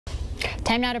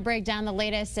Time now to break down the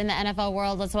latest in the NFL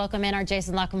world. Let's welcome in our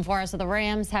Jason Luckham for us. So the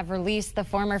Rams have released the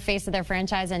former face of their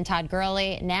franchise and Todd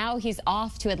Gurley. Now he's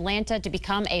off to Atlanta to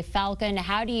become a Falcon.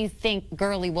 How do you think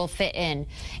Gurley will fit in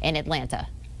Atlanta?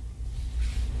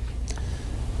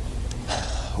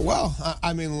 Well,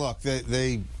 I mean, look,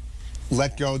 they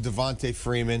let go Devontae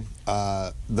Freeman.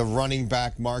 The running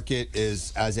back market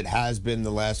is, as it has been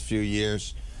the last few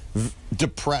years,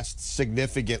 depressed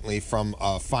significantly from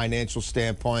a financial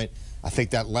standpoint. I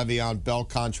think that Le'Veon Bell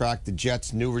contract, the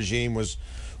Jets' new regime was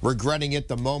regretting it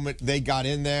the moment they got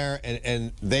in there,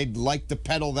 and they'd like to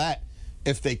peddle that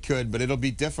if they could, but it'll be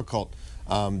difficult.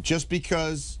 Just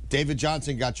because David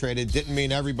Johnson got traded didn't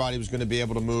mean everybody was going to be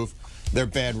able to move their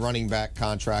bad running back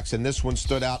contracts, and this one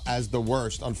stood out as the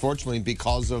worst, unfortunately,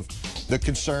 because of the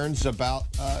concerns about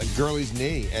Gurley's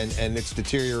knee and its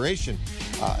deterioration.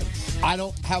 I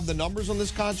don't have the numbers on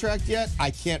this contract yet. I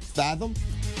can't fathom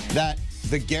that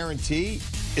the guarantee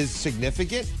is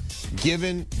significant,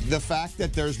 given the fact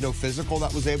that there's no physical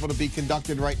that was able to be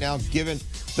conducted right now, given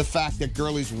the fact that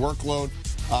Gurley's workload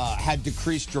had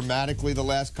decreased dramatically the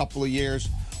last couple of years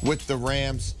with the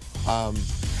Rams.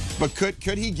 But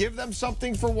could he give them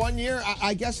something for 1 year?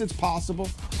 I guess it's possible.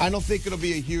 I don't think it'll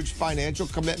be a huge financial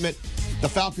commitment. The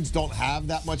Falcons don't have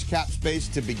that much cap space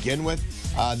to begin with.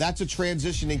 That's a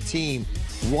transitioning team,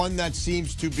 one that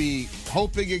seems to be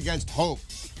hoping against hope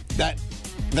that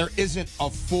there isn't a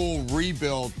full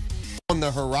rebuild on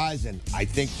the horizon. I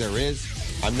think there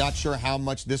is. I'm not sure how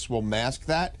much this will mask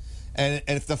that. And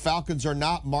if the Falcons are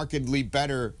not markedly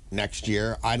better next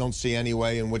year, I don't see any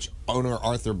way in which owner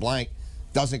Arthur Blank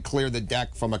doesn't clear the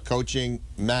deck from a coaching,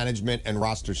 management, and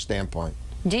roster standpoint.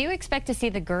 Do you expect to see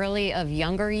the Gurley of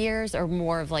younger years or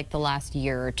more of like the last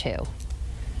year or two?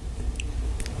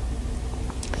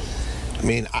 I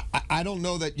mean, I don't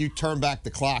know that you turn back the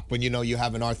clock when you know you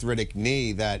have an arthritic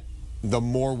knee, that the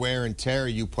more wear and tear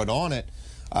you put on it,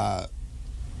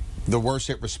 the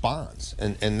worse it responds.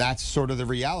 And that's sort of the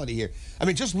reality here. I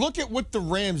mean, just look at what the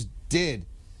Rams did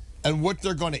and what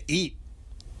they're going to eat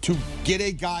to get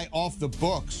a guy off the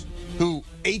books who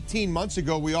 18 months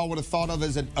ago we all would have thought of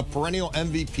as a perennial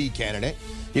MVP candidate.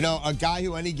 You know, a guy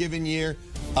who any given year,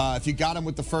 if you got him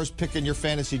with the first pick in your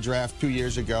fantasy draft 2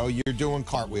 years ago, you're doing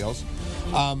cartwheels.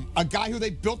 A guy who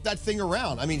they built that thing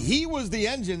around. I mean, he was the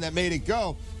engine that made it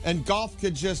go, and Goff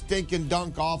could just dink and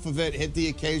dunk off of it, hit the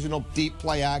occasional deep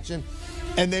play action,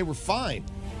 and they were fine.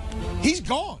 He's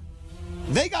gone.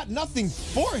 They got nothing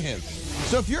for him.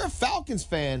 So if you're a Falcons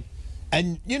fan,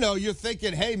 and, you know, you're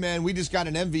thinking, hey, man, we just got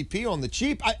an MVP on the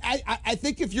cheap. I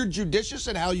think if you're judicious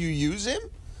in how you use him,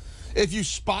 if you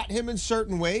spot him in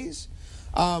certain ways,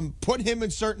 put him in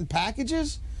certain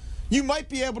packages, you might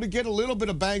be able to get a little bit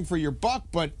of bang for your buck,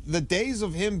 but the days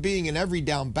of him being an every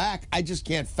down back, I just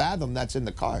can't fathom that's in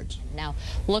the cards. Now,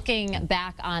 looking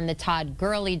back on the Todd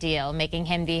Gurley deal, making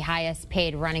him the highest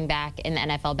paid running back in the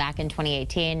NFL back in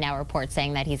 2018, now reports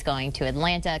saying that he's going to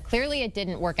Atlanta. Clearly, it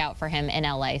didn't work out for him in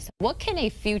LA. So what can a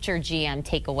future GM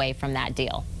take away from that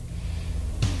deal?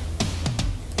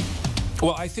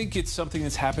 Well, I think it's something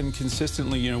that's happened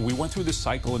consistently. You know, we went through this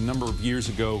cycle a number of years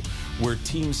ago where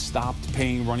teams stopped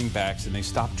paying running backs and they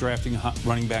stopped drafting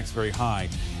running backs very high.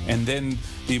 And then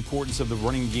the importance of the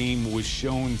running game was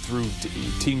shown through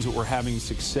teams that were having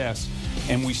success.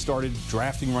 And we started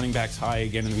drafting running backs high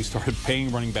again, and we started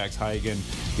paying running backs high again.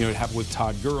 You know, it happened with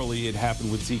Todd Gurley. It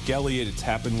happened with Zeke Elliott. It's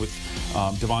happened with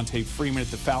Devontae Freeman at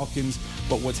the Falcons.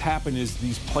 But what's happened is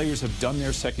these players have done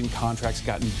their second contracts,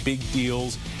 gotten big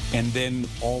deals, and then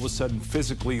all of a sudden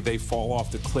physically they fall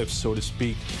off the cliff, so to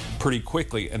speak, pretty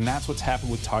quickly. And that's what's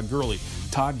happened with Todd Gurley.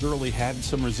 Todd Gurley had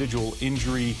some residual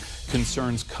injury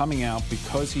concerns coming out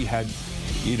because he had,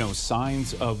 you know,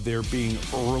 signs of there being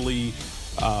early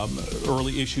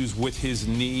issues with his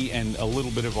knee and a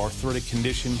little bit of arthritic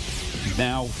condition.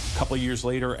 Now, a couple of years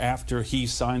later, after he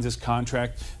signs his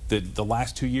contract, the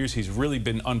last 2 years he's really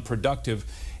been unproductive.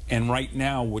 And right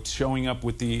now, what's showing up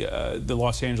with the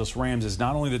Los Angeles Rams is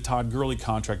not only the Todd Gurley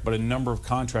contract, but a number of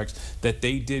contracts that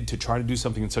they did to try to do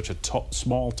something in such a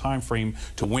small time frame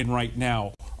to win right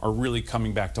now are really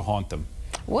coming back to haunt them.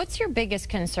 What's your biggest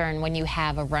concern when you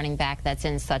have a running back that's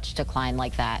in such decline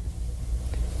like that?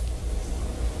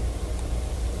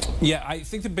 Yeah, I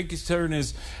think the big concern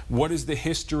is what is the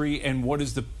history and what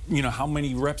is the, you know, how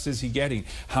many reps is he getting?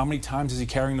 How many times is he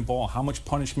carrying the ball? How much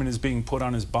punishment is being put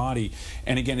on his body?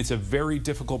 And again, it's a very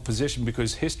difficult position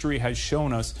because history has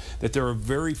shown us that there are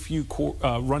very few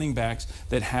running backs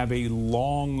that have a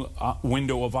long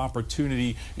window of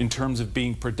opportunity in terms of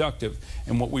being productive.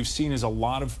 And what we've seen is a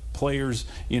lot of players,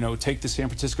 take the San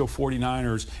Francisco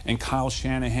 49ers and Kyle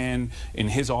Shanahan in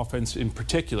his offense in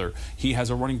particular. He has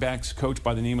a running backs coach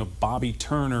by the name of Bobby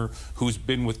Turner, who's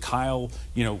been with Kyle,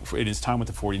 in his time with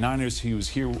the 49ers. He was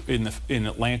here in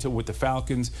Atlanta with the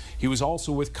Falcons. He was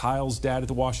also with Kyle's dad at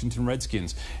the Washington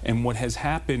Redskins. And what has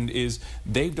happened is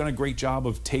they've done a great job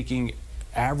of taking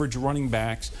average running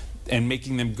backs and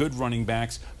making them good running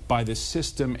backs by the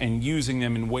system and using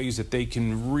them in ways that they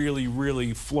can really,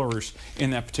 really flourish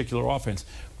in that particular offense.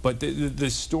 But the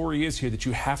story is here that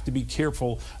you have to be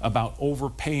careful about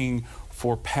overpaying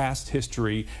for past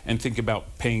history and think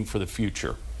about paying for the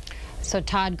future. So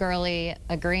Todd Gurley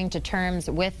agreeing to terms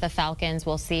with the Falcons.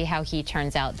 We'll see how he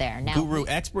turns out there. Now, Guru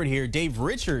expert here, Dave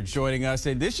Richards, joining us,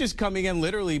 and this just coming in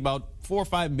literally about 4 or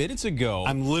 5 minutes ago.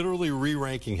 I'm literally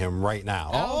re-ranking him right now.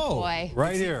 Oh boy.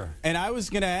 Right here. And I was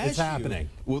going to ask it's happening.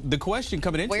 Well, the question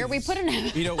coming into where are we putting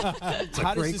him?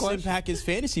 How does this impact his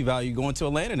fantasy value going to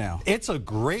Atlanta now? It's a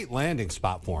great landing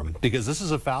spot for him because this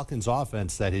is a Falcons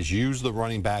offense that has used the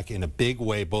running back in a big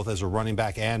way, both as a running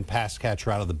back and pass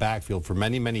catcher out of the backfield for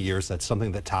many, many years. That's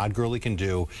something that Todd Gurley can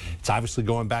do. It's obviously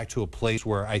going back to a place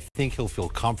where I think he'll feel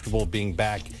comfortable being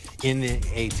back in the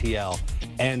ATL.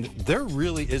 And there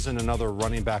really isn't another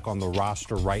running back on the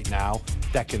roster right now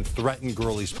that can threaten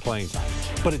Gurley's playing time.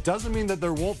 But it doesn't mean that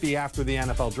there won't be after the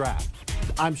NFL draft.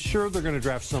 I'm sure they're going to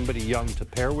draft somebody young to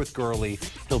pair with Gurley.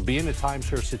 He'll be in a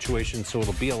timeshare situation, so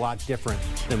it'll be a lot different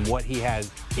than what he had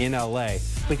in LA.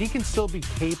 But he can still be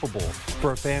capable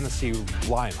for a fantasy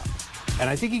lineup. And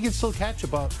I think he can still catch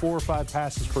about 4 or 5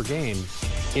 passes per game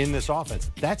in this offense.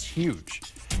 That's huge.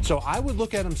 So I would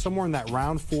look at him somewhere in that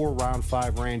round 4, round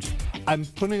 5 range. I'm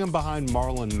putting him behind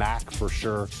Marlon Mack for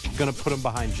sure. Going to put him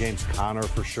behind James Conner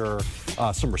for sure.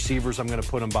 Some receivers, I'm going to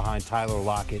put him behind Tyler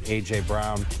Lockett, A.J.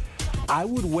 Brown. I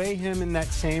would weigh him in that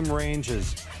same range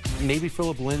as maybe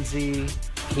Phillip Lindsay,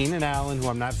 Keenan Allen, who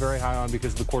I'm not very high on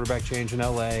because of the quarterback change in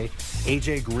L.A.,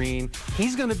 A.J. Green.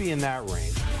 He's going to be in that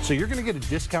range. So you're going to get a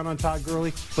discount on Todd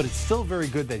Gurley, but it's still very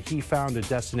good that he found a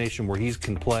destination where he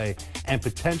can play and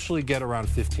potentially get around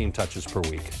 15 touches per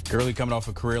week. Gurley coming off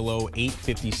a career low,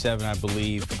 857, I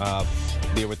believe,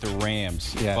 there with the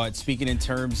Rams. Yeah. But speaking in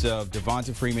terms of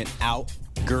Devonta Freeman out,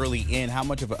 Gurley in, how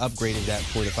much of an upgrade is that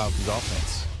for the Falcons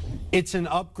offense? It's an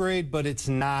upgrade, but it's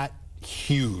not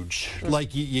huge.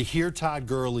 Like you hear Todd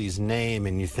Gurley's name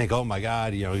and you think, oh my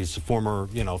God, he's a former,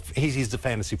 he's the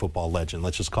fantasy football legend.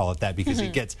 Let's just call it that because he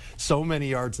gets so many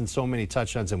yards and so many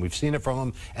touchdowns, and we've seen it from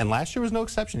him. And last year was no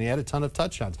exception. He had a ton of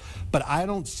touchdowns. But I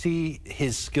don't see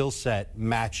his skill set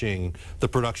matching the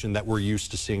production that we're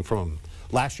used to seeing from him.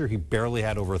 Last year, he barely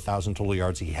had over 1,000 total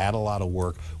yards. He had a lot of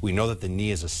work. We know that the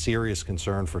knee is a serious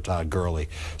concern for Todd Gurley.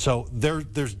 So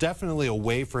there's definitely a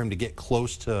way for him to get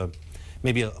close to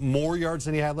maybe more yards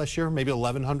than he had last year, maybe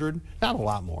 1,100, not a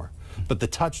lot more. But the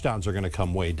touchdowns are going to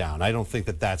come way down. I don't think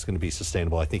that that's going to be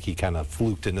sustainable. I think he kind of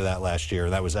fluked into that last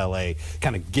year. That was L.A.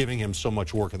 kind of giving him so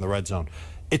much work in the red zone.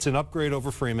 It's an upgrade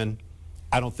over Freeman.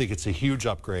 I don't think it's a huge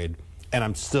upgrade. And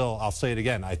I'll say it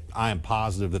again, I am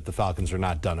positive that the Falcons are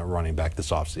not done at running back this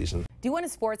offseason. Do you want a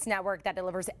sports network that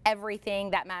delivers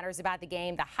everything that matters about the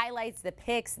game? The highlights, the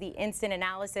picks, the instant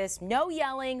analysis, no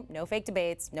yelling, no fake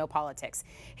debates, no politics.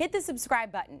 Hit the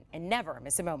subscribe button and never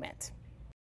miss a moment.